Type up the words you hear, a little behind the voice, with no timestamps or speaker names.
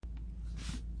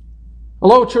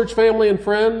Hello, church family and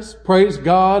friends. Praise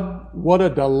God. What a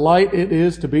delight it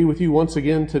is to be with you once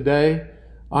again today.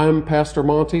 I'm Pastor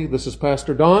Monty. This is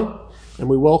Pastor Don, and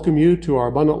we welcome you to our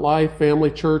Abundant Life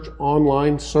Family Church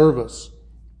online service.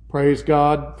 Praise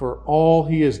God for all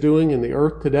He is doing in the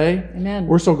earth today. Amen.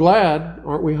 We're so glad,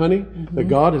 aren't we, honey, that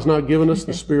God has not given us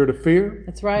the spirit of fear,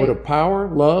 That's right. but of power,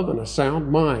 love, and a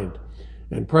sound mind.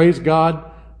 And praise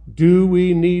God, do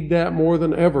we need that more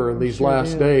than ever in these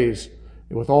last days?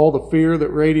 With all the fear that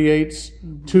radiates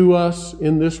to us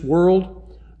in this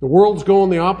world, the world's going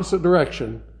the opposite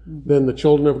direction than the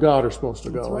children of God are supposed to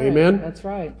go. That's right. Amen? That's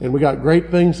right. And we got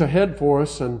great things ahead for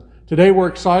us. And today we're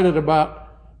excited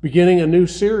about beginning a new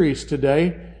series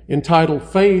today entitled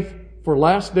Faith for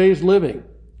Last Days Living.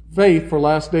 Faith for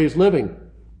Last Days Living.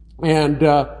 And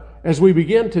as we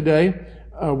begin today,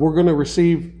 we're going to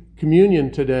receive communion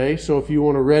today. So if you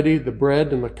want to ready the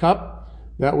bread and the cup,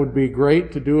 that would be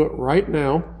great to do it right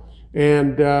now.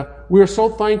 And we are so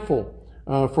thankful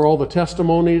for all the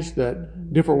testimonies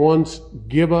that different ones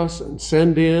give us and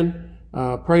send in.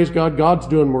 Praise God, God's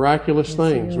doing miraculous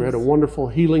things. We had a wonderful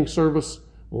healing service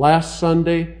last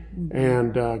Sunday,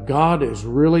 and God is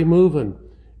really moving.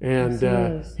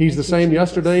 And He's the same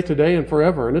yesterday, today, and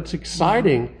forever. And it's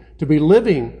exciting to be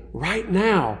living right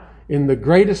now in the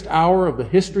greatest hour of the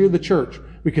history of the church,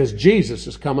 because Jesus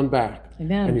is coming back.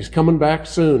 Amen. And He's coming back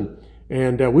soon.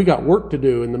 And we got work to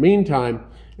do in the meantime.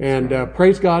 And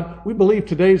praise God, we believe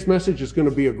today's message is going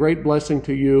to be a great blessing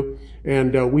to you.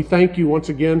 And we thank you once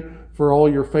again for all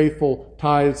your faithful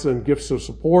tithes and gifts of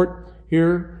support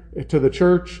here to the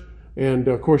church. And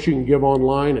of course, you can give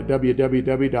online at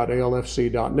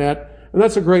www.alfc.net. And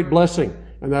that's a great blessing.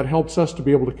 And that helps us to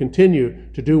be able to continue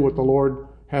to do what the Lord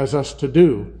has us to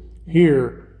do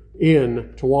here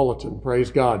in Tualatin.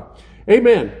 Praise God.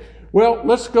 Amen. Well,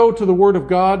 let's go to the Word of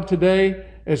God today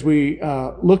as we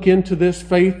look into this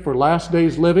faith for last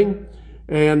days living.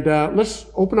 And let's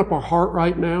open up our heart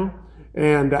right now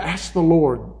and ask the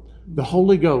Lord, the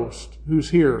Holy Ghost, who's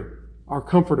here, our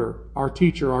comforter, our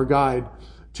teacher, our guide,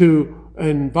 to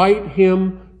invite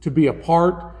Him to be a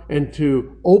part and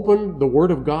to open the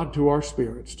Word of God to our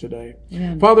spirits today.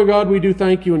 Amen. Father God, we do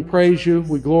thank You and praise You.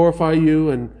 We glorify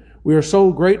You, and we are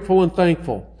so grateful and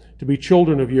thankful to be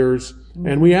children of Yours.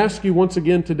 And we ask You once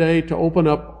again today to open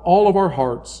up all of our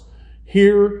hearts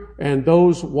here and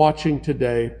those watching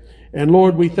today. And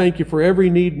Lord, we thank You for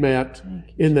every need met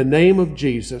in the name of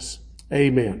Jesus.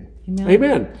 Amen. Amen.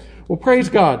 Amen. Well, praise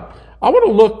God. I want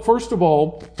to look, first of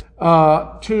all,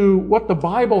 to what the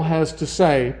Bible has to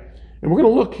say. And we're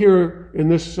going to look here in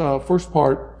this first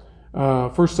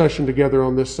session together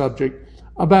on this subject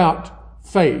about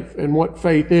faith and what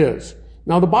faith is.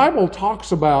 Now, the Bible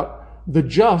talks about the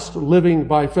just living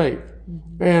by faith.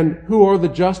 And who are the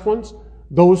just ones?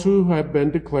 Those who have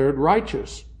been declared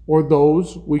righteous, or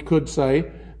those, we could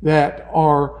say, that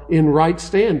are in right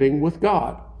standing with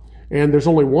God. And there's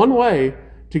only one way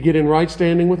to get in right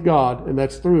standing with God, and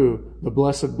that's through the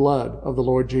blessed blood of the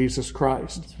Lord Jesus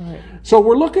Christ. That's right. So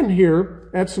we're looking here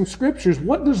at some scriptures.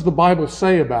 What does the Bible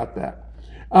say about that?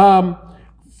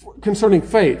 Concerning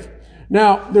faith.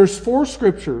 Now, there's 4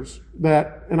 scriptures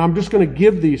that, and I'm just going to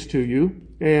give these to you,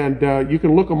 and you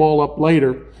can look them all up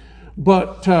later.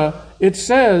 But it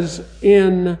says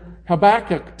in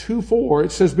Habakkuk 2:4,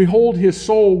 it says, "Behold, his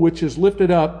soul which is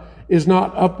lifted up is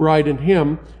not upright in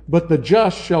him, but the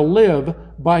just shall live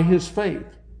by his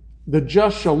faith." The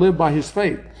just shall live by his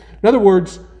faith. In other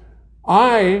words,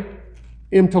 I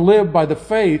am to live by the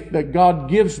faith that God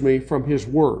gives me from His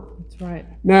Word. That's right.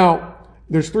 Now,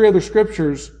 there's 3 other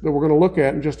scriptures that we're going to look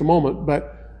at in just a moment,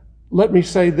 but let me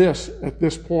say this at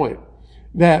this point,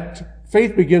 that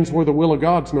faith begins where the will of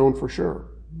God's known for sure.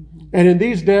 And in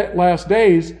these last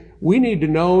days, we need to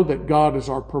know that God is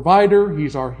our provider,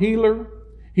 He's our healer,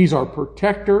 He's our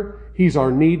protector, He's our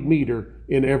need meter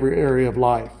in every area of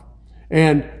life.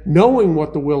 And knowing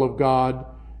what the will of God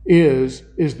is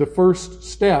the first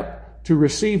step to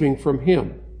receiving from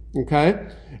Him. Okay?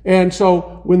 And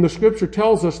so when the scripture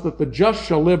tells us that the just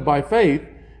shall live by faith,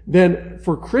 then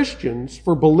for Christians,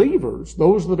 for believers,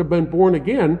 those that have been born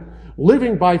again,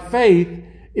 living by faith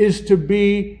is to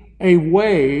be a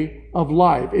way of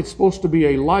life. It's supposed to be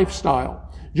a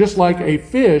lifestyle. Just like a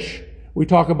fish, we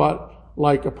talk about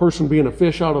like a person being a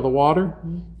fish out of the water.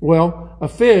 Well, a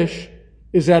fish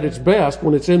is at its best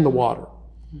when it's in the water.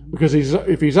 Because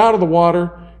if he's out of the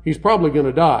water, he's probably going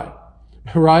to die.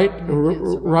 Right?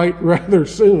 Right, rather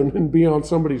soon and be on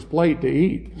somebody's plate to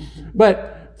eat.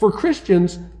 But for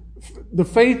Christians, the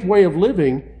faith way of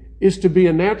living is to be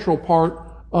a natural part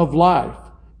of life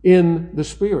in the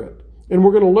Spirit. And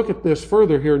we're going to look at this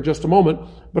further here in just a moment,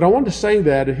 but I want to say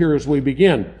that here as we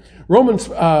begin. Romans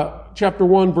chapter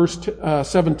 1, verse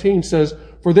 17 says,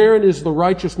 "For therein is the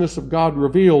righteousness of God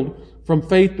revealed from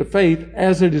faith to faith,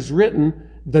 as it is written,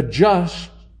 the just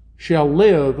shall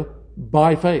live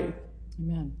by faith."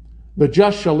 Amen. The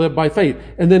just shall live by faith.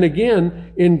 And then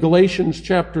again, in Galatians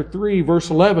chapter 3, verse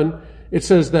 11, it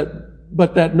says that,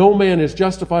 "But that no man is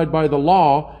justified by the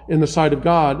law in the sight of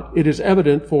God, it is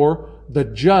evident, for the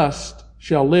just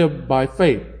shall live by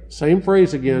faith." Same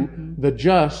phrase again, the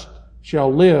just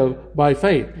shall live by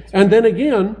faith. And then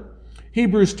again,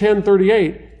 Hebrews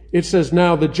 10:38, it says,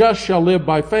 "Now the just shall live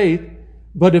by faith,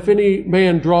 but if any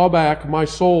man draw back, my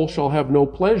soul shall have no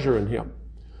pleasure in him."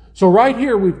 So right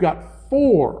here we've got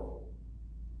 4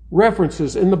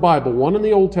 references in the Bible, one in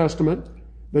the Old Testament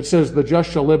that says the just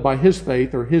shall live by his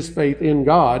faith, or his faith in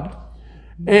God,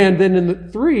 and then in the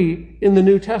 3 in the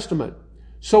New Testament.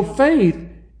 So faith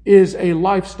is a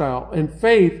lifestyle, and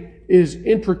faith is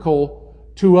integral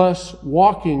to us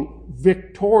walking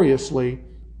victoriously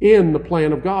in the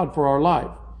plan of God for our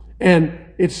life. And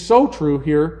it's so true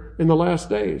here in the last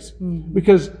days,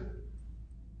 because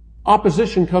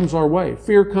opposition comes our way,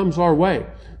 fear comes our way.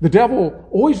 The devil,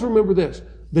 always remember this,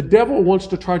 the devil wants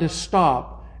to try to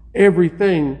stop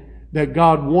everything that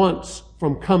God wants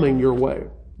from coming your way.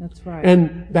 That's right.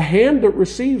 And the hand that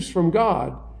receives from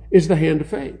God is the hand of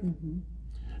faith.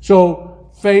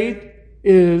 So faith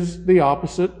is the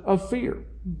opposite of fear.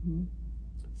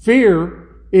 Fear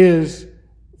is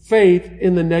faith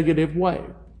in the negative way.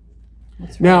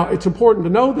 That's right. Now, it's important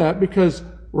to know that, because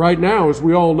right now, as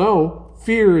we all know,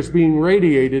 fear is being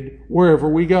radiated wherever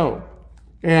we go.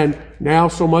 And now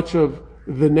so much of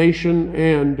the nation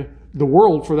and the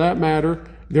world, for that matter,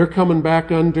 they're coming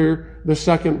back under the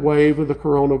second wave of the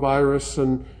coronavirus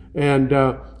and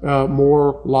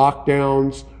more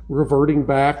lockdowns, reverting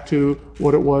back to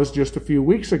what it was just a few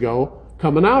weeks ago,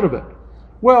 coming out of it.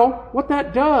 Well, what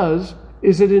that does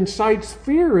is it incites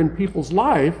fear in people's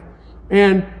life,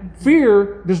 and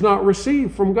fear does not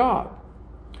receive from God.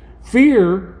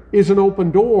 Fear is an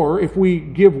open door, if we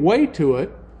give way to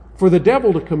it, for the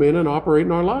devil to come in and operate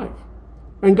in our life.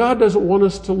 And God doesn't want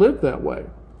us to live that way.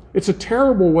 It's a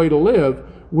terrible way to live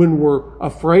when we're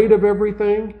afraid of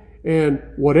everything, and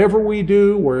whatever we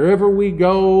do, wherever we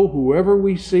go, whoever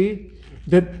we see,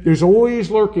 that there's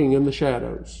always lurking in the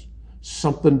shadows.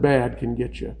 Something bad can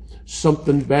get you.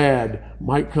 Something bad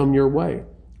might come your way.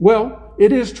 Well,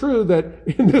 it is true that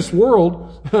in this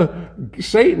world,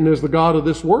 Satan is the god of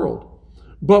this world.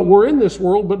 But we're in this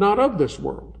world, but not of this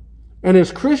world. And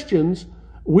as Christians,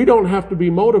 we don't have to be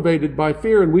motivated by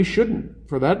fear, and we shouldn't,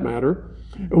 for that matter.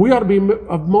 We ought to be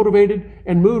motivated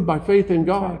and moved by faith in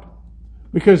God.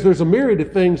 Because there's a myriad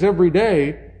of things every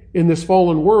day in this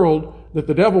fallen world that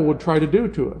the devil would try to do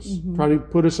to us. Try to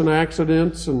put us in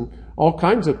accidents and all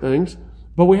kinds of things.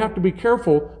 But we have to be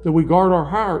careful that we guard our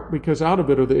heart, because out of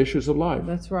it are the issues of life.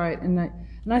 That's right. And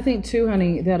I think too,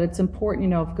 honey, that it's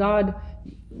important, if God,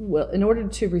 well, in order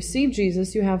to receive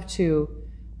Jesus, you have to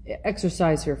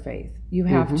exercise your faith. You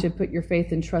have to put your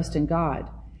faith and trust in God.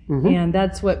 And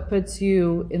that's what puts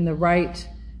you in the right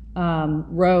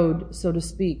road, so to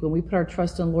speak. When we put our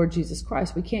trust in Lord Jesus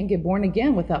Christ, we can't get born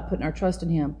again without putting our trust in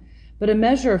Him. But a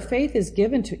measure of faith is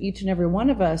given to each and every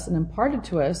one of us and imparted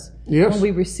to us when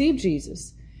we receive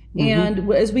Jesus.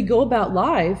 And as we go about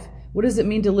life, what does it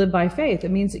mean to live by faith?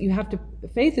 It means that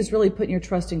faith is really putting your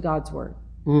trust in God's Word.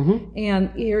 And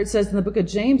here it says in the book of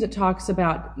James, it talks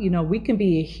about, we can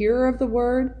be a hearer of the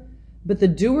Word, but the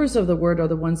doers of the Word are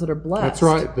the ones that are blessed. That's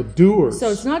right, the doers. So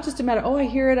it's not just a matter, I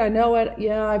hear it, I know it,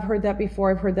 yeah, I've heard that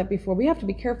before. We have to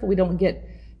be careful we don't get,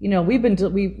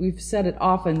 we've said it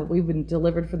often that we've been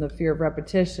delivered from the fear of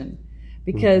repetition,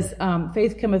 because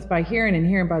faith cometh by hearing, and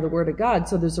hearing by the Word of God.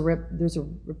 So there's a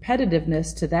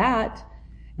repetitiveness to that,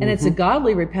 and it's a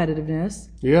godly repetitiveness.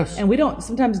 Yes. And we don't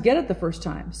sometimes get it the first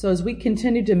time. So as we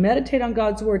continue to meditate on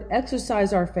God's Word,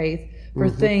 exercise our faith for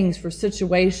things, for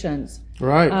situations,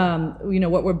 right?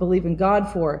 What we're believing God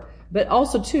for, but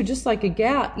also too, just like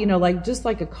just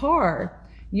like a car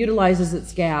utilizes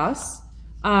its gas,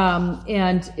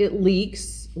 and it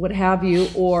leaks, what have you,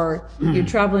 or you're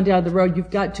traveling down the road,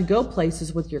 you've got to go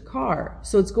places with your car,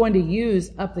 so it's going to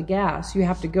use up the gas. You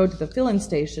have to go to the filling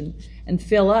station and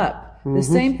fill up. The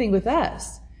same thing with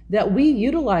us, that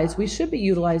we should be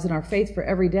utilizing our faith for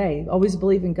every day, always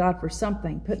believing God for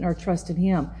something, putting our trust in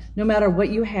Him. No matter what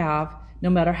you have, no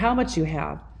matter how much you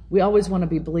have, we always want to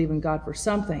be believing God for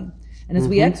something. And as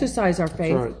we exercise our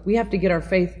faith, we have to get our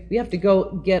faith, we have to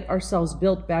go get ourselves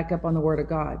built back up on the Word of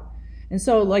God. And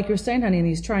so, like you're saying, honey, in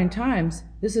these trying times,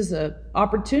 this is a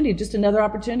opportunity, just another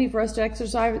opportunity for us to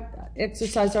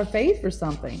exercise our faith for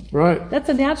something. Right. That's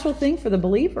a natural thing for the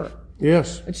believer.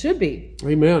 Yes. It should be.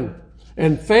 Amen.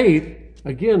 And faith,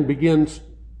 again, begins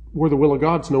where the will of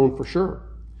God's known for sure.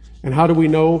 And how do we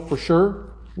know for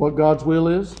sure what God's will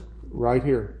is? Right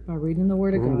here. By reading the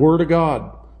Word of God. The Word of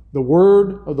God. The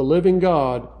Word of the living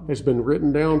God has been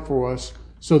written down for us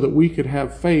so that we could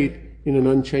have faith in an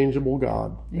unchangeable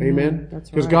God. Amen? That's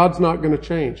right. Because God's not going to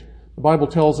change. The Bible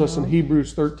tells us in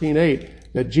Hebrews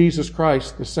 13:8 that Jesus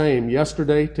Christ the same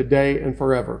yesterday, today, and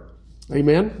forever.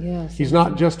 Amen? Yes. He's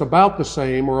not just about the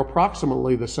same or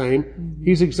approximately the same.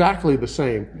 He's exactly the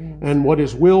same. Yes. And what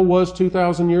His will was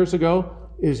 2,000 years ago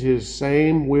is His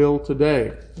same will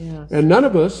today. Yes. And none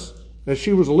of us, as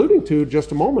she was alluding to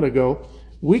just a moment ago,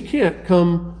 we can't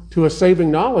come to a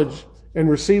saving knowledge and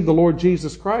receive the Lord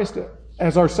Jesus Christ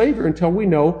as our Savior until we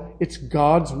know it's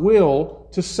God's will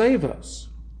to save us.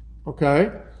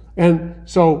 Okay? And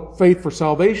so faith for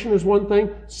salvation is one thing.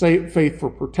 Faith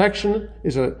for protection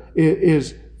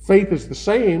faith is the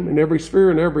same in every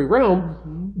sphere and every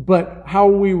realm. But how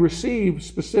we receive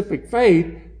specific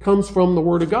faith comes from the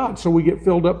Word of God. So we get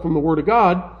filled up from the Word of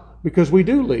God because we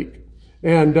do leak.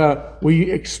 And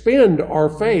we expend our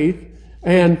faith,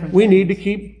 and we need to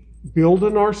keep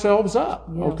building ourselves up.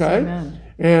 Yes, okay? Amen.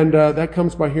 And that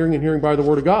comes by hearing, and hearing by the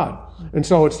Word of God. And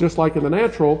so it's just like in the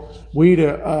natural. We eat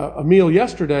a meal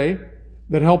yesterday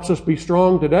that helps us be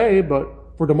strong today, but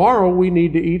for tomorrow we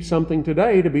need to eat something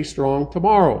today to be strong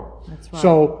tomorrow. That's right.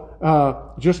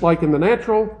 So just like in the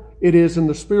natural, it is in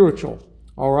the spiritual.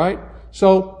 All right?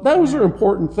 So those are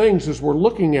important things as we're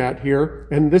looking at here,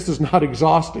 and this is not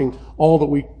exhausting all that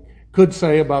we could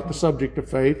say about the subject of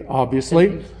faith,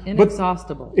 obviously.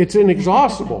 Inexhaustible. But it's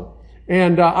inexhaustible.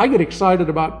 And I get excited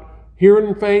about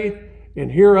hearing faith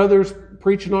and hear others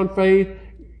preaching on faith,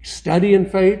 studying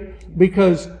faith,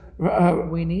 because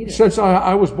we need it. Since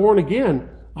I was born again,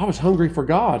 I was hungry for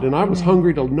God, and I was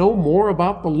hungry to know more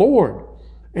about the Lord.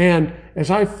 And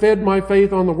as I fed my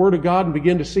faith on the Word of God and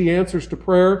began to see answers to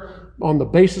prayer on the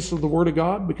basis of the Word of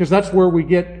God, because that's where we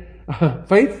get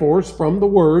faith for us, from the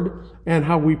Word, and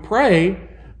how we pray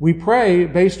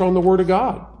based on the Word of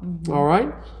God. All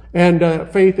right? And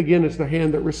faith, again, is the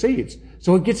hand that receives.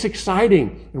 So it gets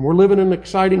exciting, and we're living in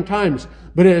exciting times.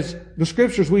 But as the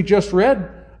scriptures we just read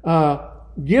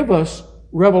give us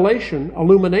revelation,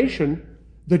 illumination,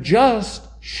 the just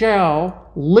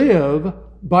shall live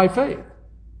by faith.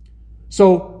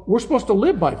 So we're supposed to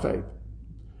live by faith.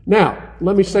 Now,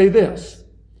 let me say this.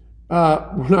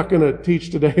 We're not going to teach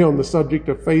today on the subject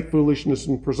of faith, foolishness,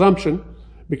 and presumption,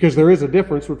 because there is a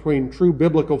difference between true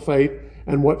biblical faith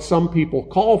and what some people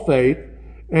call faith.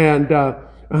 And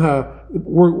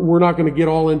we're not going to get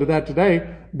all into that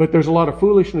today, but there's a lot of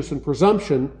foolishness and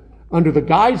presumption under the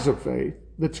guise of faith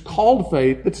that's called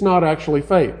faith that's not actually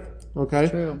faith. Okay?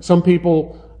 True. Some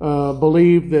people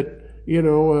believe that,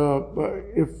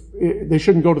 if they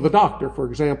shouldn't go to the doctor, for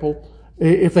example,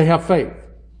 if they have faith.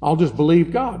 I'll just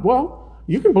believe God. Well,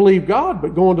 you can believe God,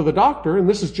 but going to the doctor, and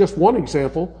this is just one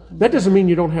example, that doesn't mean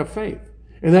you don't have faith.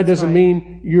 And that doesn't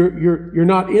mean you're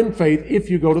not in faith if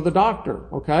you go to the doctor.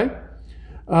 Okay?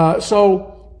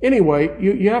 So anyway,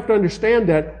 you have to understand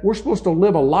that we're supposed to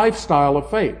live a lifestyle of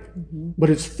faith. But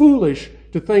it's foolish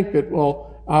to think that,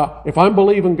 if I'm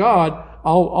believing God,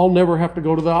 I'll never have to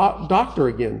go to the doctor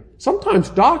again. Sometimes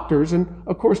doctors, and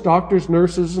of course doctors,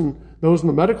 nurses, and those in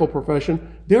the medical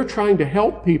profession, they're trying to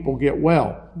help people get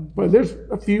well. But there's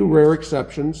a few rare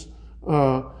exceptions.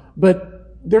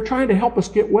 But they're trying to help us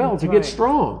get well, to get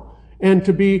strong, and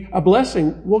to be a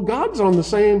blessing. Well, God's on the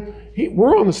same,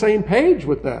 we're on the same page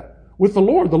with that. With the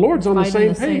Lord. The Lord's on the same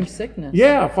page. Fighting the same sickness.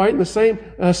 Yeah, fighting the same.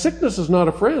 Sickness is not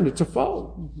a friend, it's a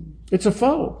foe. It's a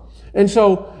foe. And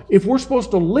so, if we're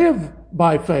supposed to live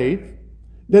by faith,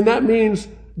 then that means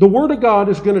the Word of God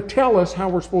is going to tell us how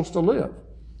we're supposed to live.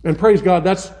 And praise God,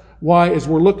 that's why, as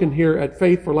we're looking here at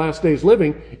Faith for Last Days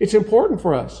Living, it's important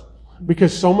for us.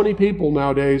 Because so many people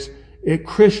nowadays,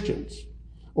 Christians,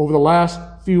 over the last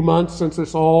few months since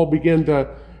this all began to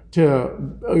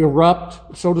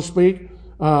erupt, so to speak,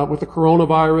 with the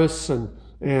coronavirus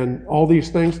and all these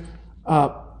things,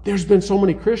 there's been so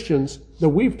many Christians that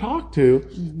we've talked to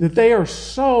that they are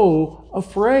so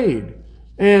afraid.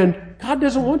 And God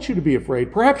doesn't want you to be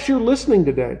afraid. Perhaps you're listening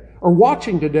today or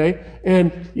watching today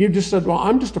and you just said, well,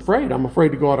 I'm just afraid. I'm afraid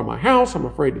to go out of my house. I'm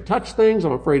afraid to touch things.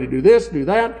 I'm afraid to do this, do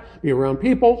that, be around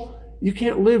people. You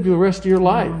can't live the rest of your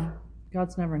life.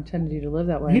 God's never intended you to live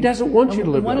that way. He doesn't want you to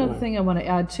live that way. One other thing I want to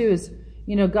add too is,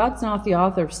 God's not the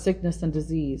author of sickness and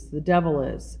disease. The devil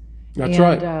is. That's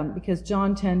right. Because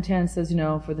John 10:10 says,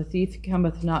 for the thief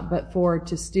cometh not but for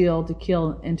to steal, to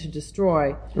kill, and to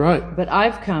destroy. Right. But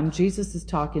I've come, Jesus is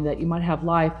talking, that you might have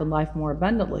life and life more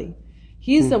abundantly.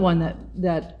 He's the one that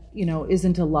is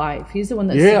into life. He's the one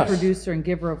that's Yes. the producer and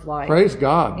giver of life. Praise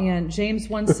God. And James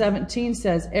 1:17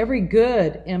 says, every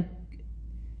good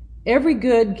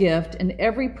gift and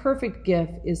every perfect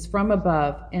gift is from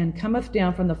above and cometh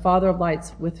down from the Father of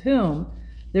lights, with whom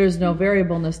there is no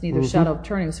variableness, neither shadow of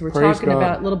turning. So we're Praise talking God.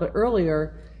 about a little bit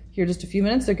earlier here just a few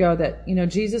minutes ago that,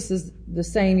 Jesus is the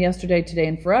same yesterday, today,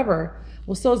 and forever.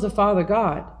 Well, so is the Father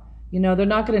God. They're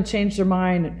not going to change their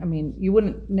mind. I mean, you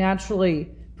wouldn't naturally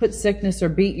put sickness or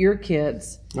beat your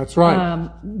kids. That's right.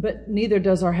 But neither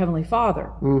does our Heavenly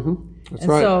Father. That's And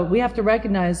right. so we have to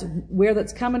recognize where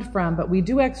that's coming from, but we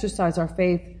do exercise our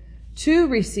faith to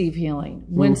receive healing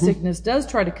when sickness does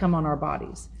try to come on our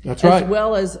bodies. That's right. As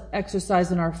well as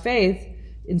exercising our faith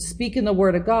in speaking the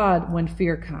word of God when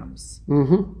fear comes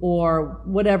or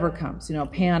whatever comes,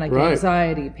 panic, Right.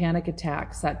 anxiety, panic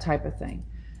attacks, that type of thing.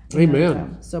 Amen.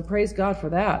 And, so praise God for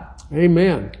that.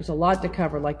 Amen. There's a lot to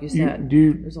cover, like you said.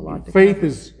 There's a lot to faith cover.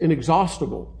 is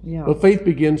inexhaustible. Yeah. But faith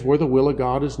begins where the will of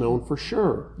God is known for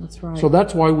sure. That's right. So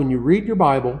that's why when you read your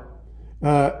Bible,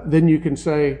 then you can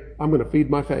say, I'm going to feed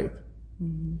my faith.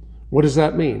 What does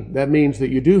that mean? That means that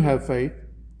you do have faith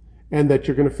and that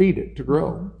you're going to feed it to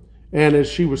grow. And as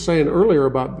she was saying earlier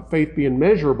about faith being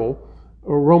measurable,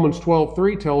 Romans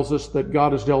 12:3 tells us that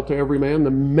God has dealt to every man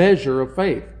the measure of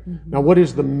faith. Now, what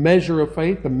is the measure of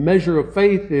faith? The measure of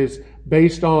faith is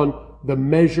based on the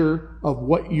measure of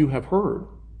what you have heard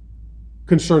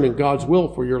concerning God's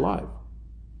will for your life.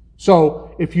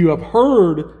 So, if you have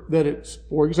heard that it's,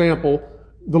 for example,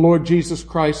 the Lord Jesus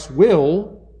Christ's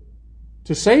will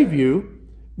to save you,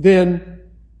 then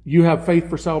you have faith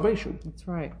for salvation. That's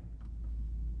right.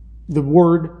 The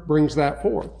Word brings that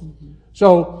forth.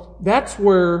 So that's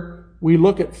where we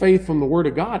look at faith from the Word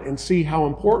of God and see how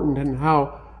important and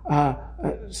how,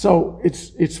 so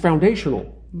it's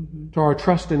foundational to our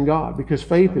trust in God, because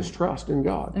faith is trust in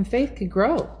God. And faith could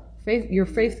grow. Your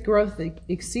faith growth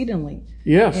exceedingly.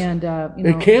 Yes. And,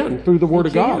 it can through the Word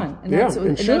of God. And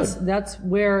that's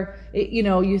where,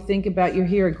 you think about, you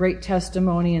hear a great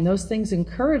testimony, and those things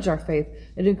encourage our faith.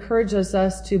 It encourages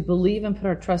us to believe and put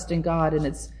our trust in God. And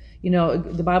it's,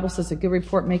 the Bible says a good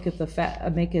report maketh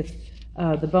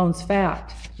the bones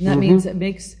fat. And that means it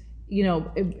makes,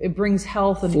 it brings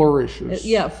health and Flourishes.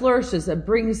 It flourishes.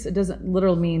 It doesn't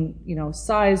literally mean,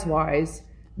 size-wise,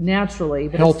 naturally,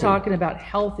 but Healthy. It's talking about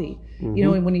healthy.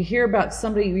 And when you hear about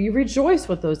somebody, you rejoice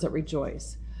with those that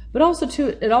rejoice. But also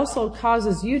too, it also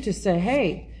causes you to say,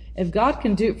 hey, if God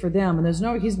can do it for them,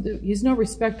 and he's no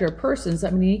respecter of persons,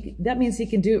 that means he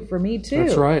can do it for me too.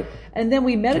 That's right. And then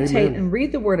we meditate Amen. and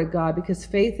read the Word of God, because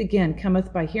faith again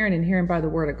cometh by hearing, and hearing by the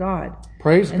Word of God.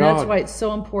 Praise and God. that's why it's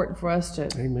so important for us to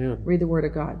Amen. read the Word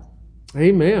of God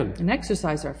Amen. and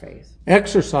exercise our faith.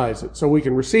 Exercise it. So we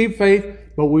can receive faith,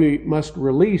 but we must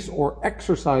release or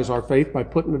exercise our faith by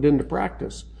putting it into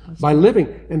practice, by living.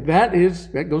 And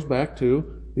that goes back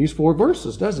to these 4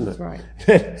 verses, doesn't it? That's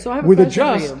right. So I have a With the question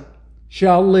for just you.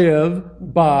 shall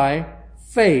live by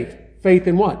faith. Faith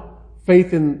in what?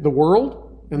 Faith in the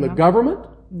world and the government?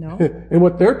 No. And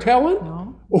what they're telling?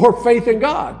 No. Or faith in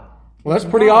God? Well, that's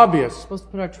pretty obvious. We're supposed to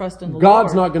put our trust in the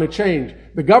God's Lord. not going to change.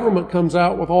 The government comes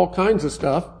out with all kinds of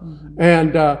stuff,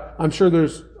 and I'm sure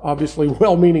there's obviously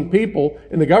well-meaning people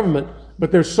in the government,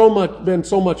 but there's been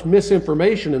so much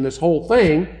misinformation in this whole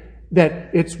thing that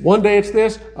it's one day it's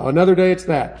this, another day it's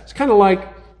that. It's kind of like,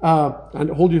 and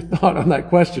hold your thought on that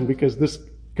question, because this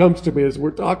comes to me as we're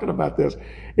talking about this,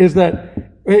 is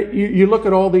that you look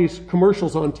at all these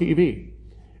commercials on TV,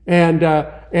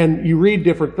 and you read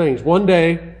different things. One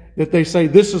day that they say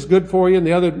this is good for you, and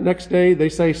the next day they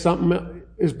say something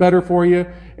is better for you,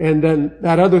 and then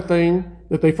that other thing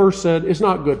that they first said is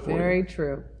not good for you. Very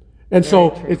true. And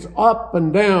so true. it's up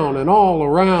and down and all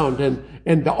around,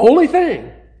 and the only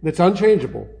thing that's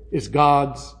unchangeable is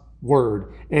God's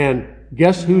Word. And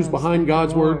guess who's behind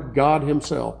God's Word? God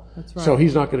Himself. That's right. So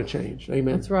He's not going to change.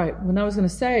 Amen. That's right. When I was going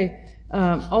to say,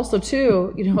 also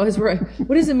too, what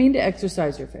does it mean to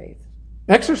exercise your faith?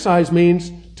 Exercise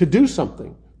means to do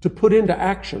something, to put into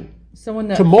action. So when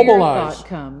the To fear mobilize. thought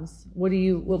comes,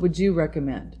 what would you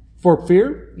recommend? For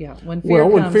fear? Yeah, when fear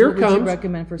comes, what would you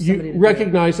recommend for somebody you to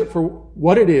recognize it for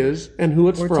what it is and who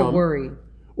it's do? Or from. to worry.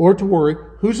 Or to worry.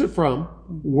 Who's it from?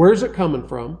 Where's it coming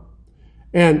from?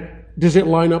 And does it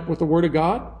line up with the Word of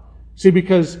God? See,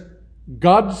 because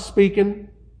God's speaking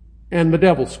and the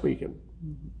devil's speaking.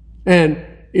 And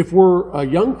if we're a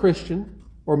young Christian,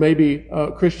 or maybe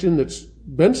a Christian that's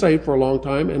been saved for a long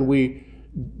time, and we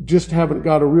just haven't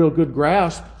got a real good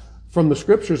grasp from the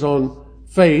scriptures on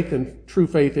faith and true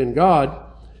faith in God,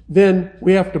 then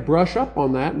we have to brush up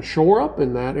on that and shore up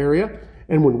in that area.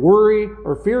 And when worry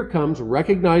or fear comes,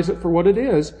 recognize it for what it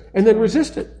is and then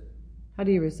resist it. How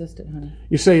do you resist it, honey?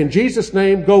 You say, in Jesus'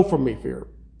 name, go from me, fear.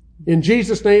 In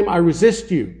Jesus' name, I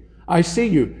resist you. I see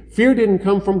you. Fear didn't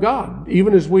come from God,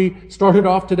 even as we started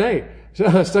off today. 2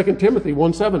 Timothy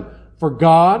 1:7. For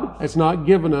God has not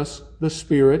given us the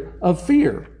spirit of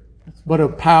fear, but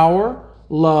of power,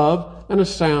 love, and a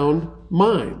sound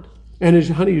mind. And as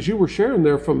you were sharing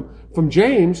there from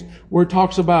James, where it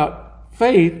talks about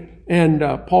faith, and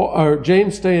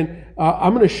James saying,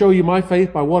 I'm going to show you my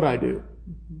faith by what I do,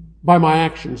 by my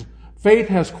actions. Faith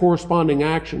has corresponding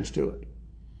actions to it.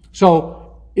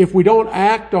 So if we don't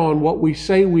act on what we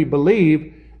say we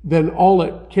believe, then all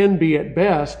it can be at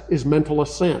best is mental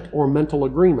assent or mental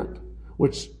agreement,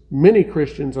 which many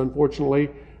Christians, unfortunately,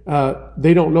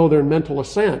 they don't know their mental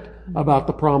assent about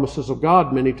the promises of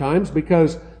God many times,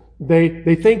 because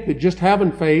they think that just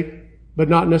having faith but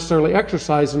not necessarily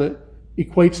exercising it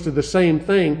equates to the same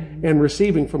thing and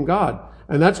receiving from God.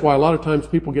 And that's why a lot of times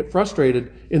people get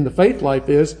frustrated in the faith life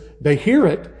is they hear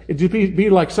it. It'd be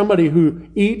like somebody who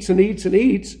eats and eats and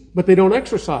eats, but they don't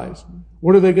exercise.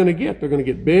 What are they going to get? They're going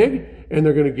to get big, and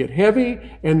they're going to get heavy,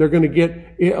 and they're going to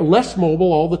get less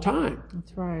mobile all the time.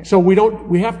 That's right. So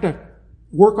we have to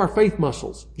work our faith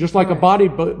muscles. Just like a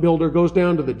bodybuilder goes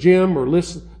down to the gym or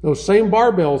lifts those same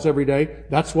barbells every day,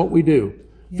 that's what we do.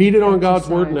 Feed it on God's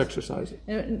word and exercise it.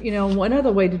 And, one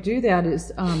other way to do that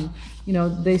is,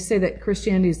 they say that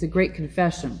Christianity is the great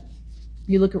confession.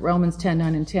 You look at Romans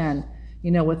 10:9 and 10.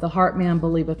 With the heart man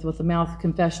believeth, with the mouth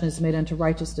confession is made unto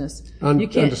righteousness.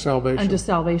 Unto salvation. Unto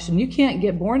salvation. You can't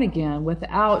get born again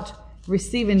without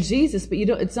receiving Jesus, but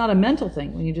it's not a mental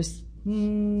thing. When you just,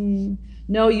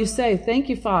 no, you say, thank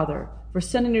you, Father, for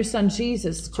sending your Son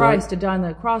Jesus Christ to die on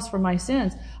the cross for my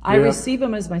sins. I receive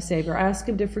him as my Savior. I ask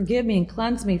him to forgive me and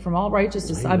cleanse me from all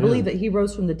righteousness. Amen. I believe that he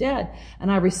rose from the dead,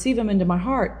 and I receive him into my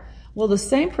heart. Well, the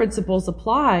same principles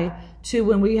apply to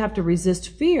when we have to resist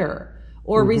fear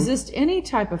or resist any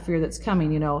type of fear that's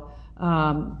coming.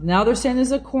 Now they're saying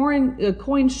there's a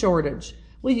coin shortage.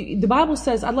 Well, the Bible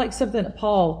says, I'd like something that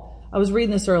Paul, I was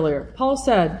reading this earlier. Paul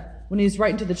said, when he was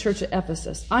writing to the church at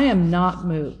Ephesus, I am not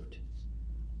moved.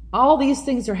 All these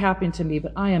things are happening to me,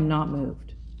 but I am not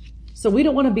moved. So we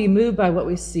don't want to be moved by what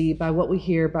we see, by what we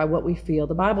hear, by what we feel.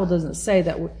 The Bible doesn't say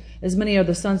that as many are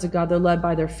the sons of God, they're led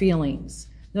by their feelings.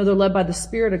 No, they're led by the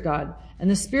Spirit of God. And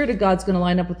the Spirit of God's going to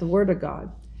line up with the Word of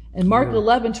God. In Mark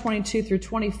 11:22 through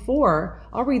 24,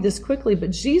 I'll read this quickly,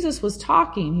 but Jesus was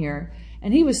talking here,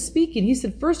 and he was speaking. He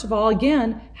said, first of all,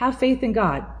 again, have faith in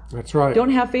God. That's right. Don't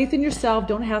have faith in yourself.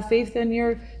 Don't have faith in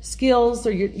your skills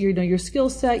or your skill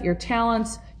set, your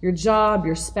talents, your job,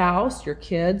 your spouse, your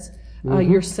kids,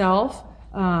 yourself,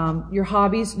 your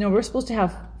hobbies. We're supposed to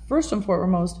have, first and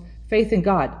foremost, faith in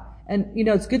God. And,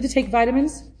 it's good to take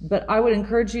vitamins, but I would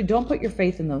encourage you, don't put your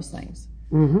faith in those things.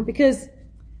 Because,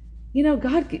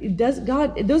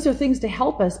 God, those are things to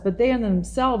help us, but they in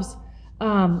themselves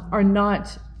are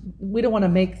not, we don't want to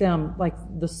make them like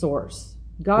the source.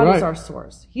 God is our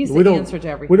source. He's the answer to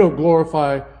everything. We don't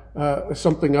glorify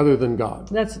something other than God.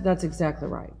 That's exactly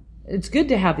right. It's good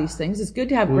to have these things. It's good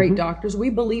to have great doctors. We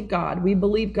believe God. We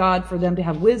believe God for them to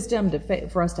have wisdom,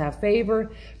 for us to have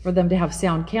favor, for them to have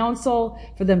sound counsel,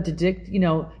 for them to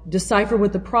decipher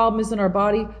what the problem is in our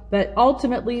body. But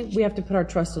ultimately, we have to put our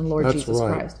trust in the Lord Jesus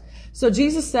Christ. So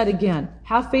Jesus said again,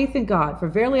 have faith in God. For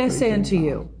verily I say unto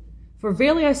you. For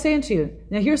verily I say unto you.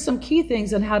 Now here's some key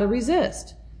things on how to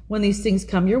resist when these things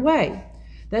come your way.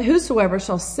 That whosoever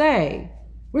shall say,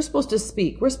 we're supposed to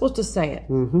speak. We're supposed to say it.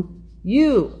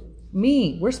 You,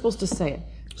 me, we're supposed to say it.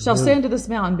 Shall say unto this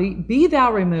mountain, be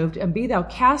thou removed, and be thou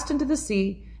cast into the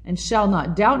sea, and shall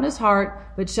not doubt in his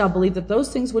heart, but shall believe that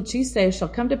those things which he saith shall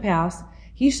come to pass.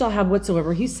 He shall have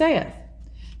whatsoever he saith.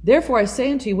 Therefore I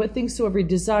say unto you, what things soever you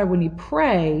desire when you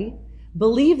pray,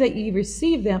 believe that ye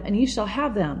receive them, and ye shall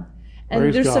have them. And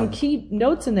Praise there's God. some key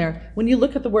notes in there. When you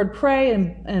look at the word pray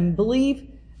and believe,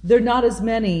 there are not as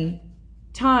many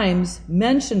times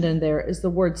mentioned in there as the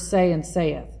word say and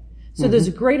saith. So there's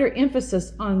a greater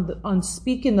emphasis on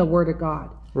speaking the word of God.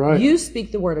 Right. You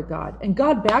speak the word of God, and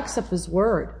God backs up his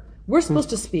word. We're supposed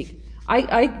to speak.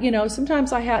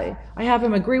 Sometimes I have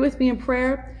him agree with me in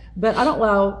prayer, but I don't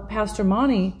allow Pastor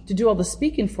Monty to do all the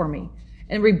speaking for me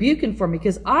and rebuking for me,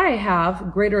 because I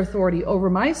have greater authority over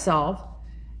myself,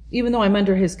 even though I'm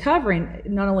under his covering.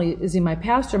 Not only is he my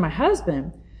pastor, my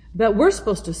husband, but we're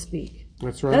supposed to speak.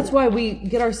 That's right. That's why we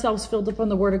get ourselves filled up on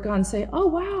the word of God and say, oh,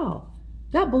 wow,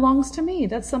 that belongs to me.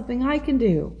 That's something I can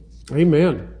do.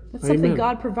 Amen. That's something Amen.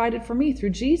 God provided for me through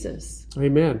Jesus.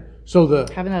 Amen. So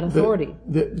Having that authority.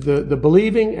 The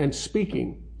believing and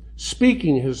speaking.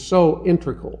 Speaking is so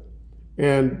integral.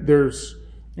 And there's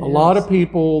a lot of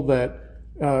people that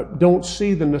don't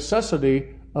see the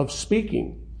necessity of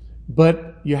speaking.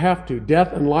 But you have to.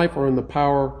 Death and life are in the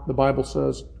power, the Bible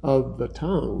says, of the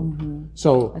tongue. Mm-hmm.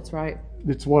 So That's right.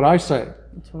 it's what I say.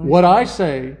 That's What I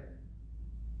say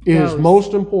is Goes.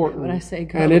 most important. What I say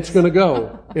goes. And it's going to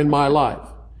go in my life.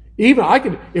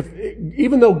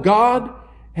 Even though God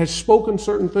has spoken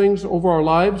certain things over our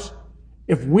lives,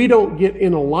 if we don't get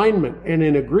in alignment and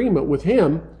in agreement with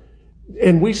Him,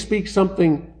 and we speak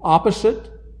something opposite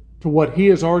to what He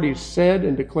has already said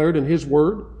and declared in His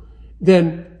Word,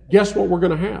 then guess what we're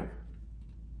going to have?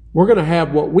 We're going to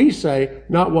have what we say,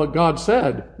 not what God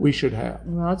said we should have.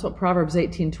 Well, that's what Proverbs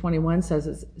 18:21 says.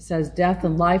 It says, death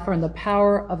and life are in the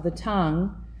power of the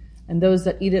tongue, and those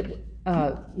that eat it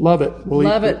love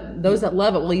it. Those that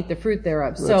love it will eat the fruit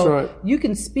thereof. That's right. You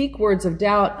can speak words of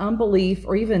doubt, unbelief,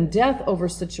 or even death over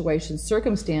situations,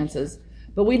 circumstances,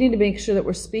 but we need to make sure that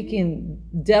we're speaking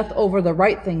death over the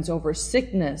right things, over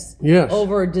sickness, Yes.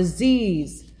 over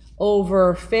disease,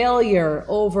 over failure,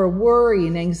 over worry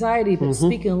and anxiety, but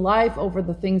speaking life over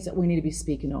the things that we need to be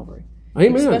speaking over.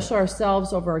 Amen. Especially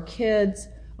ourselves, over our kids,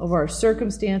 over our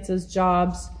circumstances,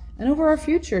 jobs, and over our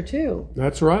future too.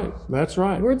 That's right. That's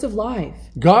right. Words of life.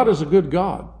 God is a good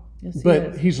God, Yes, He but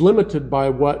is. He's limited by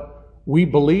what we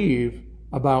believe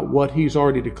about what He's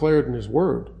already declared in His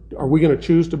Word. Are we going to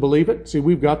choose to believe it? See,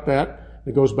 we've got that.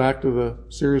 It goes back to the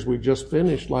series we just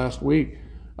finished last week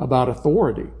about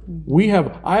authority.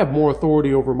 I have more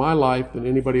authority over my life than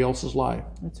anybody else's life.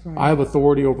 That's right. I have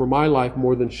authority over my life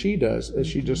more than she does, as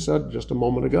she just said just a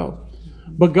moment ago.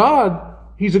 But God,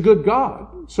 He's a good God.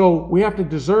 So we have to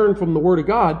discern from the Word of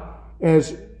God,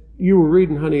 as you were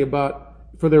reading, honey,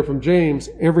 from James,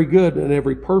 every good and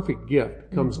every perfect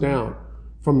gift comes down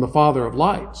from the Father of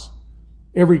lights.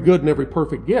 Every good and every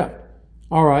perfect gift.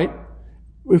 All right.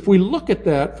 If we look at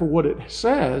that for what it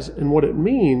says and what it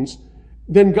means,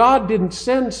 then God didn't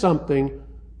send something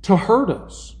to hurt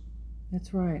us.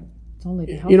 That's right. It's only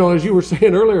to help. As you were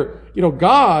saying earlier,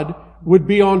 God would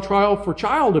be on trial for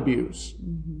child abuse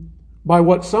by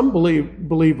what some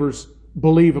believers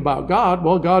believe about God.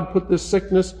 Well, God put this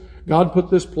sickness, God put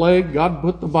this plague, God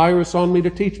put the virus on me to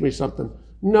teach me something.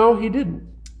 No, He didn't.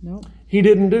 No. He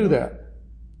didn't do that.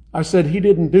 I said He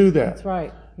didn't do that. That's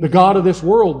right. The God of this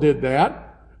world did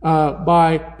that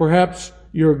by perhaps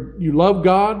you love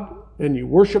God and you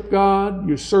worship God,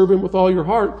 you serve Him with all your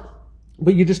heart,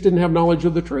 but you just didn't have knowledge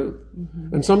of the truth.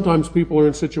 And sometimes people are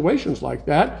in situations like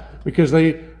that because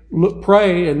they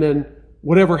pray, and then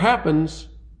whatever happens,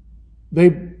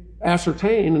 they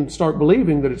ascertain and start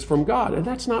believing that it's from God. And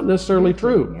that's not necessarily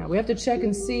true. Yeah, we have to check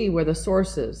and see where the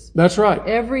source is. That's right.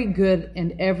 Every good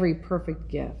and every perfect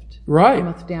gift Right.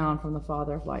 cometh down from the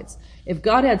Father of lights. If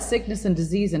God had sickness and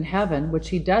disease in heaven, which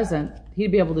He doesn't,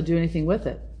 He'd be able to do anything with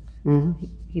it.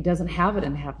 He doesn't have it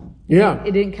in heaven. Yeah.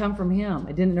 It didn't come from Him.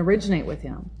 It didn't originate with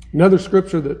Him. Another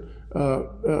scripture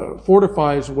that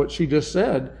fortifies what she just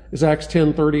said is Acts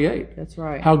 10:38. That's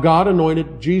right. How God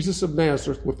anointed Jesus of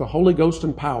Nazareth with the Holy Ghost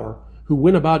and power, who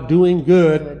went about doing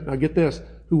good. Now get this,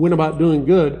 who went about doing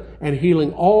good and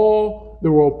healing all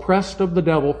that were oppressed of the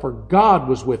devil, for God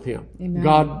was with Him. Amen.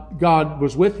 God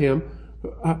was with Him,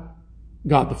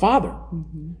 God the Father.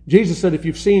 Jesus said, if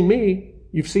you've seen me,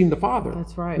 you've seen the Father.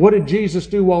 That's right. What did Jesus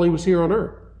do while He was here on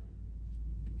earth?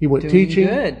 He went Doing teaching,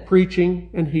 good. preaching,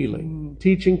 and healing.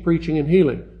 Teaching, preaching, and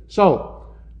healing. So,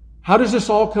 how does this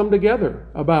all come together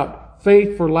about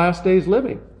faith for last days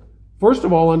living? First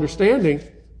of all, understanding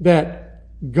that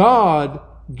God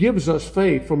gives us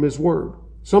faith from His Word.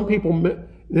 Some people,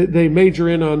 they major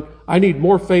in on, I need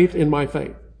more faith in my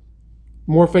faith.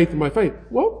 More faith in my faith.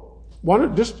 Well, why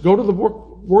not just go to the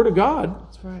Word of God?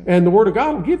 That's right. And the Word of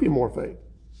God will give you more faith.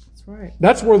 That's right.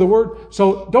 That's where the Word...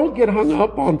 So don't get hung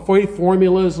up on faith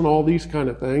formulas and all these kind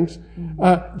of things.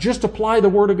 Just apply the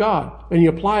Word of God. And you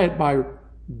apply it by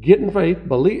getting faith,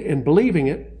 believing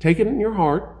it, taking it in your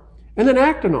heart, and then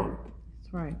acting on it.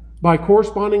 That's right. By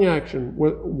corresponding action,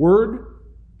 with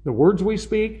the words we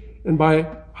speak, and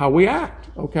by how we act,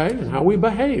 okay, and how we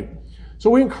behave.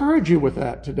 So we encourage you with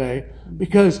that today,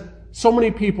 because so many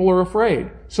people are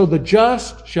afraid. So the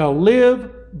just shall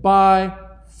live by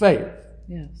faith.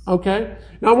 Yes. Okay?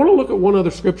 Now I want to look at one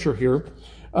other scripture here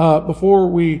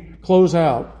before we close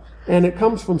out, and it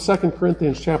comes from 2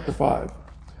 Corinthians chapter 5.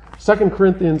 2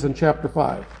 Corinthians in chapter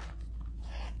 5.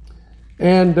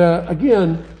 And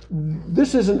again,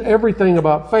 this isn't everything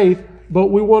about faith, but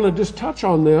we want to just touch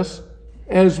on this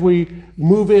as we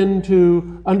move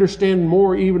into understanding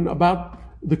more even about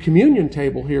the communion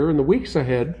table here in the weeks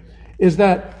ahead, is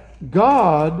that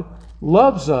God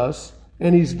loves us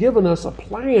and He's given us a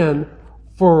plan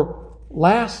for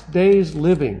last days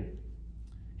living.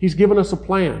 He's given us a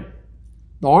plan.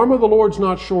 The arm of the Lord's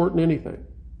not short in anything.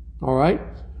 All right?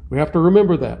 We have to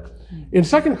remember that. In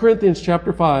 2 Corinthians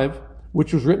chapter 5,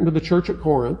 which was written to the church at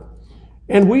Corinth,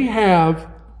 and we have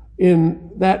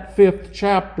in that 5th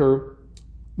chapter,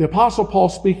 the Apostle Paul,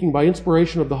 speaking by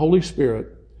inspiration of the Holy Spirit,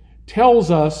 tells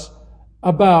us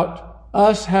about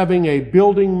us having a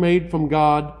building made from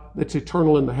God that's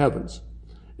eternal in the heavens.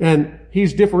 And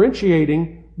he's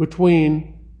differentiating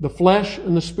between the flesh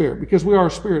and the spirit, because we are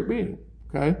a spirit being,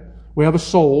 okay? We have a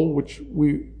soul, which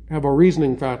we have our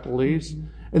reasoning faculties,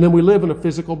 and then we live in a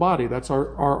physical body. That's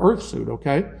our earth suit,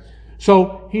 okay?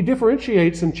 So he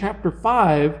differentiates in chapter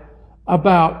 5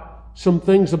 about some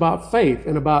things about faith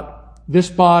and about this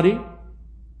body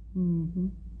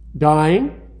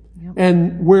dying,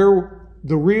 and where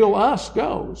the real us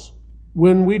goes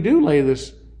when we do lay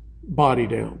this body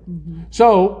down.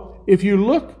 So if you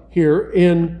look here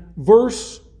in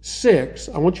verse 6,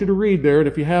 I want you to read there, and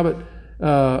if you have it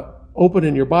open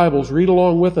in your Bibles, read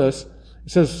along with us.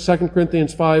 It says 2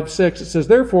 Corinthians 5:6. It says,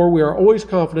 "Therefore we are always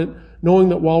confident, knowing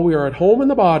that while we are at home in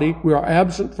the body, we are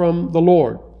absent from the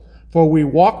Lord. For we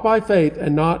walk by faith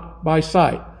and not by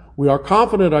sight. We are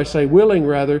confident, I say, willing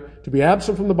rather, to be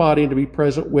absent from the body and to be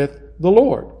present with the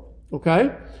Lord."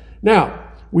 Okay? Now,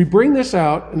 we bring this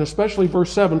out, and especially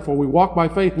verse 7, "For we walk by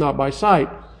faith, not by sight,"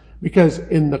 because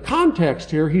in the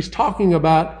context here, he's talking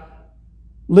about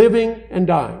living and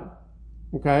dying.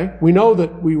 Okay? We know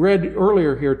that we read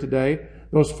earlier here today,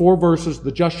 those 4 verses,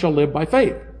 "The just shall live by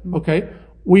faith." Okay?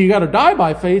 Well, you got to die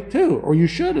by faith too, or you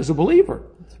should as a believer.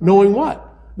 Knowing what?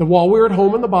 That while we're at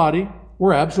home in the body,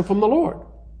 we're absent from the Lord.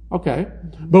 Okay?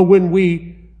 But when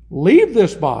we leave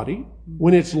this body,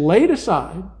 when it's laid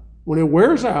aside, when it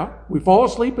wears out, we fall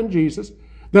asleep in Jesus,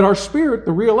 that our spirit,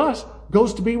 the real us,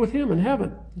 goes to be with Him in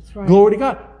heaven. That's right. Glory to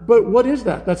God. But what is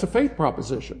that? That's a faith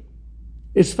proposition.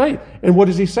 It's faith. And what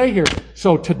does he say here?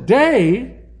 So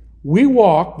today, we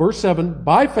walk, verse 7,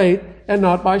 by faith and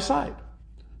not by sight.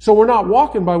 So we're not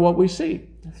walking by what we see.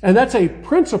 And that's a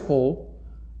principle,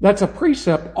 that's a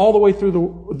precept all the way through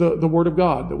the Word of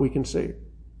God that we can see.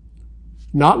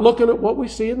 Not looking at what we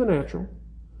see in the natural,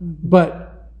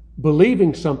 but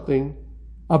believing something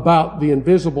about the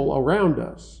invisible around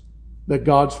us, that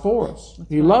God's for us.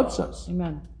 He loves us.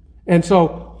 Amen. And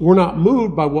so we're not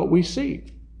moved by what we see.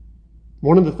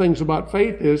 One of the things about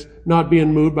faith is not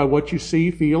being moved by what you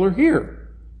see, feel, or hear.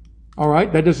 All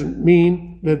right? That doesn't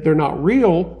mean that they're not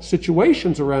real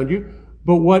situations around you,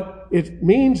 but what it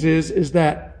means is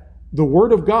that the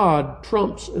Word of God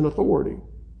trumps in authority.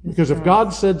 Because if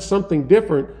God said something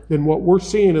different than what we're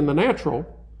seeing in the natural,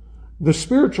 the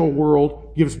spiritual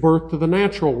world gives birth to the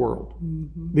natural world.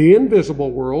 The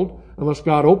invisible world, unless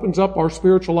God opens up our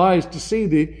spiritual eyes to see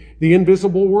the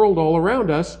invisible world all around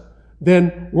us,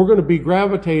 then we're going to be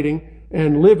gravitating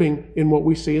and living in what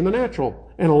we see in the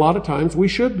natural. And a lot of times we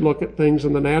should look at things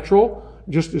in the natural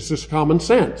just as just common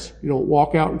sense. You don't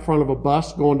walk out in front of a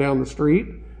bus going down the street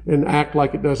and act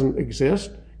like it doesn't exist,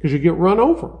 because you get run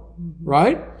over,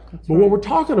 right? But what we're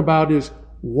talking about is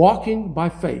walking by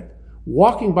faith.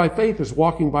 Walking by faith is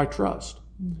walking by trust.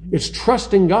 It's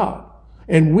trusting God.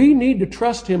 And we need to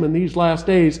trust Him in these last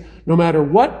days, no matter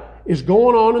what is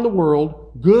going on in the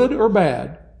world, good or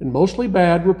bad, and mostly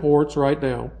bad reports right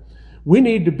now. We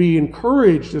need to be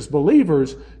encouraged as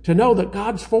believers to know that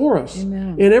God's for us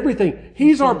in everything.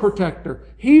 He's our protector.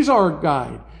 He's our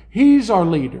guide. He's our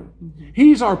leader.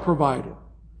 He's our provider.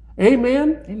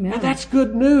 Amen? Amen. And that's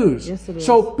good news. Yes, it is.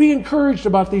 So be encouraged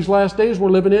about these last days we're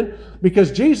living in,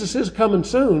 because Jesus is coming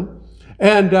soon,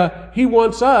 and He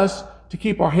wants us to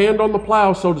keep our hand on the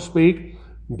plow, so to speak,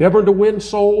 endeavoring to win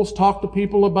souls, talk to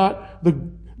people about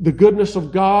the goodness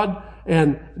of God,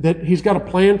 and that He's got a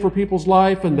plan for people's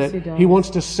life, and that He wants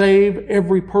to save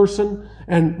every person.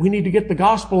 And we need to get the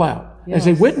gospel out as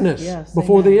a witness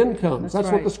before the end comes.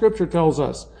 That's what the Scripture tells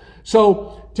us.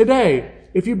 So today,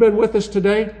 if you've been with us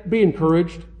today, be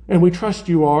encouraged, and we trust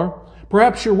you are.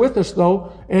 Perhaps you're with us,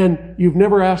 though, and you've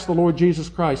never asked the Lord Jesus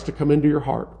Christ to come into your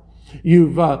heart.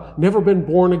 You've never been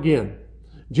born again.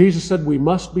 Jesus said we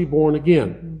must be born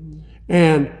again.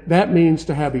 And that means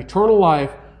to have eternal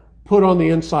life put on the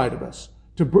inside of us,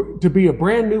 to be a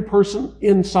brand new person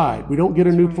inside. We don't get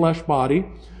a new flesh body,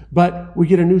 but we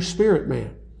get a new spirit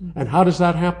man. And how does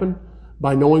that happen?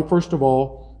 By knowing, first of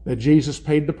all, that Jesus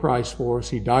paid the price for us.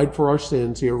 He died for our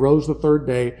sins. He arose the third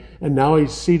day, and now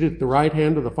He's seated at the right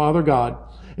hand of the Father God.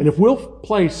 And if we'll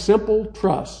place simple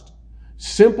trust,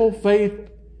 simple faith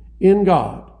in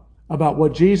God about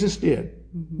what Jesus did,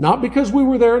 not because we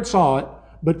were there and saw it,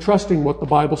 but trusting what the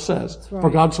Bible says. right. For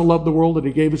God so loved the world that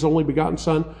he gave his only begotten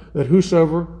Son, that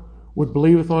whosoever would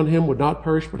believeth on him would not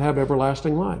perish but have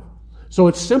everlasting life. So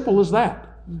it's simple as that.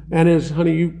 And as,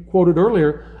 honey, you quoted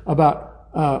earlier about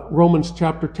Romans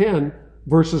chapter 10,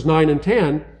 verses 9 and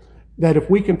 10, that if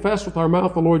we confess with our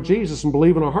mouth the Lord Jesus and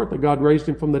believe in our heart that God raised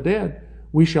him from the dead,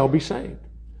 we shall be saved.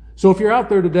 So if you're out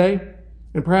there today,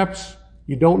 and perhaps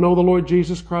you don't know the Lord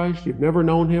Jesus Christ, you've never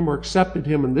known him or accepted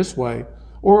him in this way,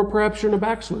 or perhaps you're in a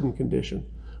backslidden condition.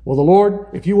 Well, the Lord,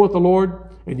 if you want the Lord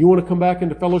and you want to come back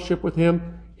into fellowship with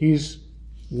him, he's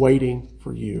waiting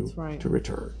for you to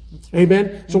return.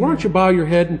 Amen. So why don't you bow your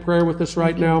head in prayer with us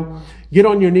right now? Get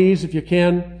on your knees if you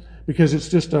can, because it's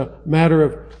just a matter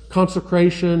of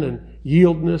consecration and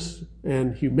yieldness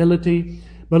and humility.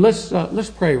 But let's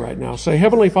pray right now. Say,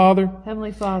 Heavenly Father,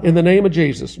 in the name of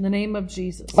Jesus,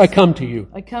 I come to you.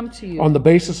 On the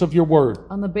basis of your word.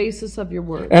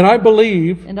 And I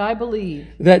believe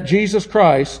that Jesus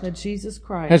Christ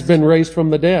has been raised from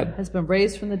the dead.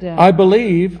 I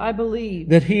believe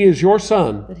that he is your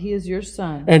Son.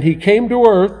 And he came to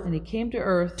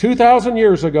earth 2,000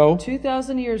 years ago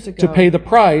to pay the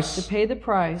price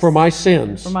for my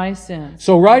sins.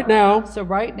 So right now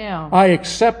I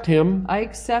accept him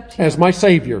as my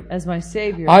Savior.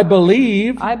 I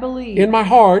believe in my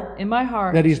heart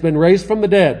that he's been raised from the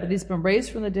dead.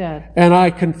 And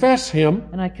I confess him.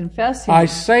 I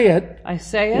say it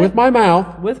with my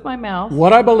mouth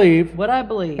what I believe.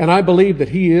 And I believe that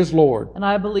he is Lord.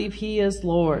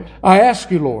 I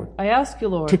ask you, Lord,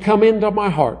 to come into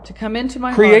my heart.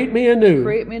 Create me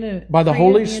anew by the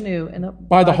Holy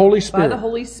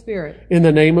Spirit. In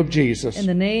the name of Jesus.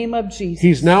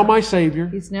 He's now my Savior.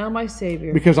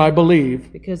 Because I believe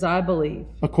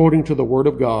according to the Word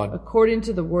of God.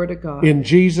 In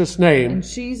Jesus' name.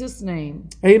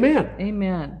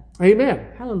 Amen.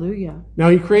 Hallelujah. Now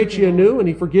he creates you anew and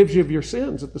he forgives you of your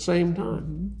sins at the same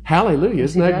time. Hallelujah.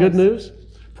 Isn't that good news?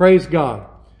 Praise God.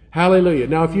 Hallelujah.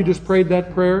 Now if you just prayed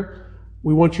that prayer,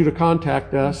 we want you to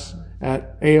contact us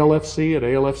at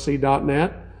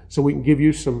alfc@alfc.net so we can give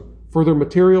you some further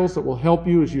materials that will help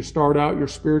you as you start out your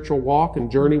spiritual walk and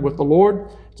journey with the Lord.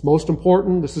 It's most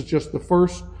important. This is just the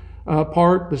first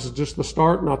part. This is just the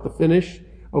start, not the finish.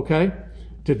 Okay?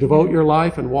 To devote your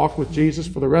life and walk with Jesus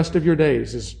for the rest of your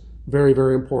days is very,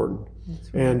 very important.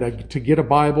 And to get a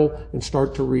Bible and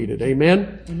start to read it.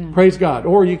 Amen? Praise God.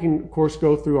 Or you can, of course,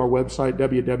 go through our website,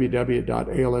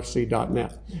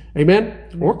 www.alfc.net. Amen?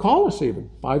 Or call us even,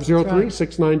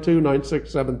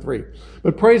 503-692-9673.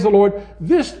 But praise the Lord.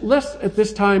 Let's at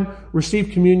this time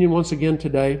receive communion once again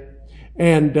today.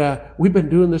 And we've been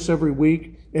doing this every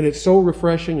week. And it's so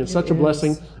refreshing and such a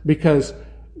blessing because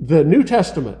the New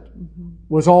Testament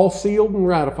was all sealed and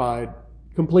ratified,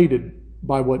 completed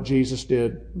by what Jesus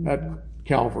did at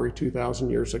Calvary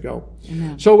 2,000 years ago.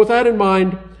 Amen. So with that in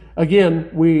mind, again,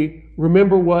 we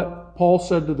remember what Paul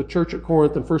said to the church at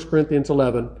Corinth in 1 Corinthians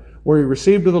 11, where he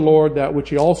received of the Lord that which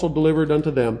he also delivered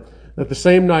unto them, that the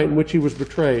same night in which he was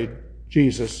betrayed,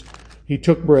 Jesus, he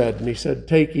took bread and he said,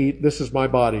 "Take, eat, this is my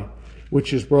body,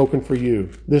 which is broken for you.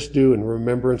 This do in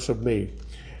remembrance of me."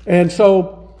 And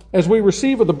so, as we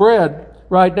receive of the bread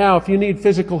right now, if you need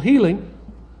physical healing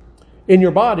in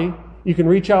your body, you can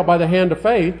reach out by the hand of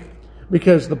faith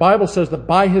because the Bible says that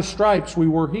by his stripes we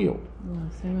were healed.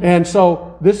 Yes, and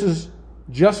so this is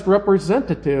just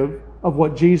representative of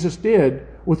what Jesus did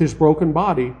with his broken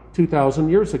body 2,000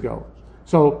 years ago.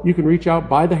 So you can reach out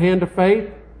by the hand of faith,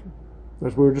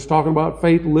 as we were just talking about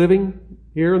faith living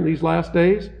here in these last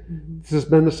days. This has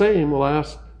been the same the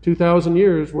last 2,000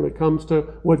 years when it comes to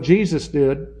what Jesus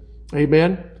did.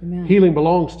 Amen? Healing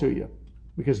belongs to you.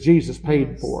 Because Jesus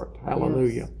paid for it.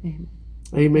 Hallelujah. Yes.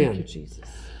 Amen. Thank you, Jesus.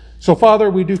 So, Father,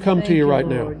 we do come to you right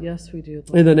Lord. now. Yes, we do,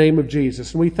 Lord. In the name of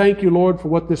Jesus. And we thank you, Lord, for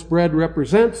what this bread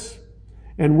represents.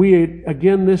 And we,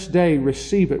 again, this day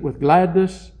receive it with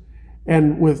gladness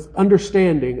and with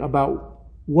understanding about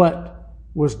what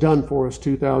was done for us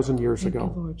 2,000 years Thank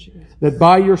ago. you, Lord Jesus. That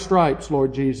by your stripes,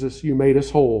 Lord Jesus, you made us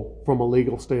whole from a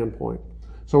legal standpoint.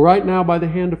 So right now, by the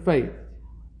hand of faith,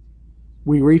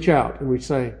 we reach out and we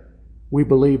say, we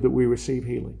believe that we receive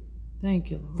healing.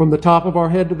 Thank you, Lord. From the top of our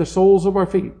head to the soles of our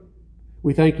feet,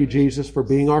 we thank you, Jesus, for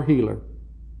being our healer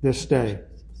this day.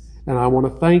 And I want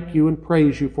to thank you and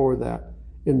praise you for that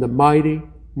in the mighty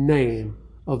name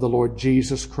of the Lord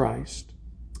Jesus Christ.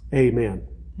 Amen.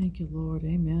 Thank you, Lord.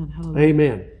 Amen. Hallelujah.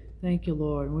 Amen. Thank you,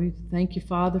 Lord. We thank you,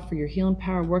 Father, for your healing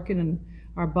power working in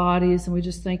our bodies. And we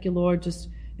just thank you, Lord, just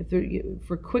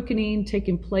for quickening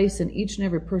taking place in each and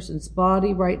every person's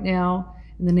body right now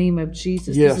in the name of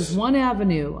Jesus. Yes. This is one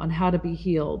avenue on how to be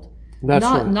healed. That's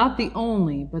right. Not the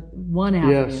only, but one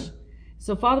avenue. Yes.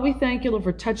 So, Father, we thank you, Lord,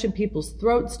 for touching people's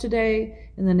throats today.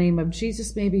 In the name of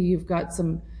Jesus, maybe you've got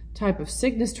some type of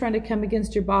sickness trying to come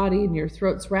against your body and your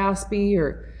throat's raspy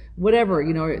or whatever,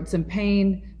 it's in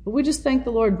pain. But we just thank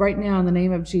the Lord right now in the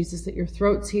name of Jesus that your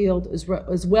throat's healed as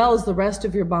well as the rest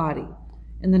of your body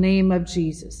in the name of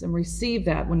Jesus. And receive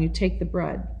that when you take the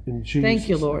bread. In Jesus' Thank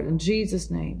you, Lord, in Jesus'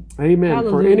 name. Amen.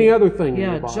 Hallelujah. For any other thing in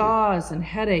Yeah, your body. jaws and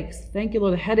headaches. Thank you,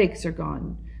 Lord, the headaches are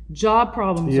gone. Jaw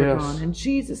problems are gone in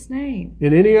Jesus' name.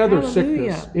 In any other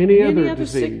Hallelujah. sickness, any In other any other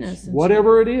disease, sickness,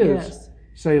 whatever it is, yes.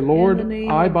 say, Lord, In the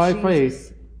name I of by Jesus,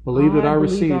 faith believe that I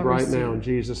believe receive I right receive. now in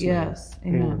Jesus' name. Yes.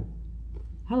 Amen.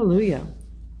 Hallelujah.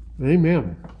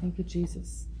 Amen. Thank you,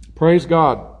 Jesus. Praise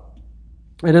God.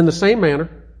 And in the same manner,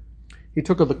 he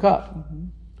took of the cup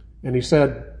and he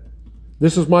said,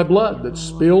 this is my blood that's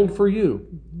spilled for you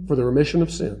for the remission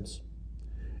of sins.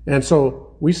 And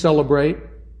so we celebrate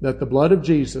that the blood of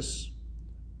Jesus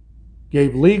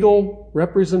gave legal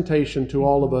representation to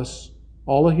all of us,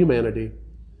 all of humanity,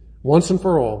 once and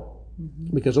for all,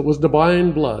 because it was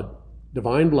divine blood,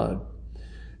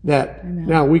 that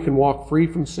now we can walk free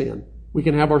from sin. We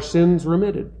can have our sins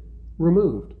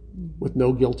removed with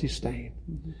no guilty stain.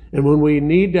 And when we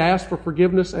need to ask for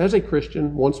forgiveness as a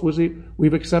Christian, once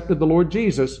we've accepted the Lord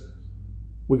Jesus,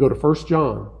 we go to 1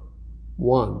 John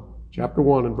 1, chapter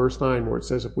 1 and verse 9, where it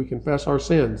says, if we confess our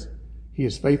sins, he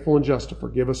is faithful and just to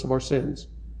forgive us of our sins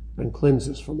and cleanse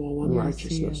us from all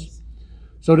unrighteousness. Yes,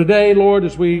 so today, Lord,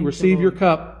 as we receive your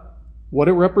cup, what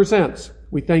it represents,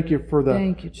 we thank you for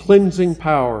the cleansing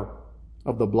power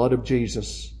of the blood of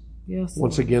Jesus. Yes,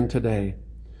 once again today.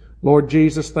 Lord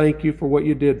Jesus, thank you for what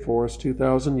you did for us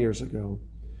 2,000 years ago.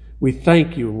 We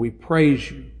thank you and we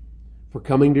praise you for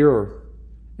coming to earth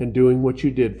and doing what you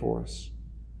did for us.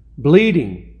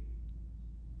 Bleeding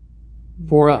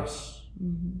for us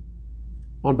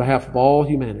on behalf of all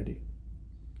humanity.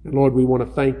 And Lord, we want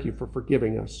to thank you for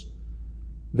forgiving us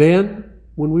then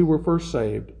when we were first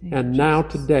saved, and now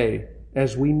today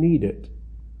as we need it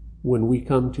when we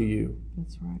come to you.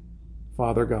 That's right.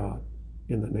 Father God,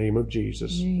 in the name of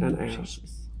Jesus, and ask,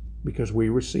 because we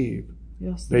receive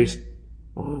based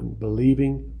on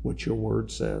believing what your word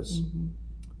says.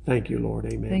 Thank you, Lord.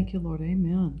 Amen. Thank you, Lord.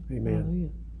 Amen. Amen. Hallelujah.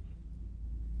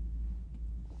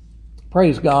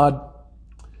 Praise God.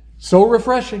 So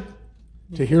refreshing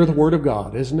to hear the word of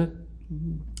God, isn't it?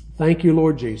 Thank you,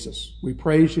 Lord Jesus. We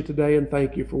praise you today and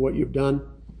thank you for what you've done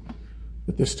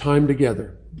at this time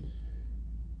together.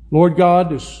 Lord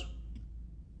God, as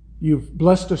you've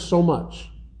blessed us so much,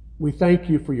 we thank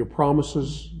you for your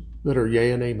promises that are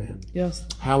yea and amen. Yes.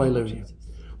 Hallelujah.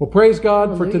 Well, praise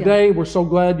God for today. We're so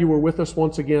glad you were with us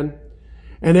once again.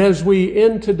 And as we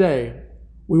end today,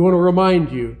 we want to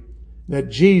remind you that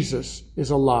Jesus is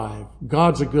alive.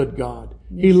 God's a good God.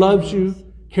 He loves you,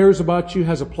 cares about you,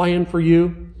 has a plan for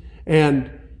you,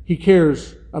 and he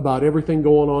cares about everything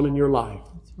going on in your life.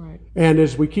 That's right. And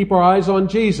as we keep our eyes on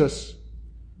Jesus,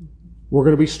 we're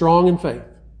going to be strong in faith,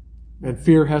 and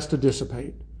fear has to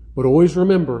dissipate. But always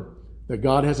remember that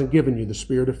God hasn't given you the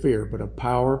spirit of fear, but of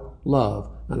power,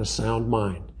 love, and a sound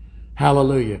mind.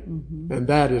 Hallelujah. And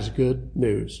that is good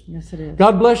news. Yes, it is.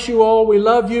 God bless you all. We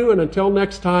love you. And until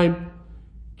next time,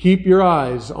 keep your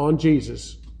eyes on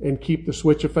Jesus and keep the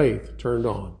switch of faith turned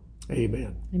on.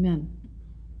 Amen. Amen.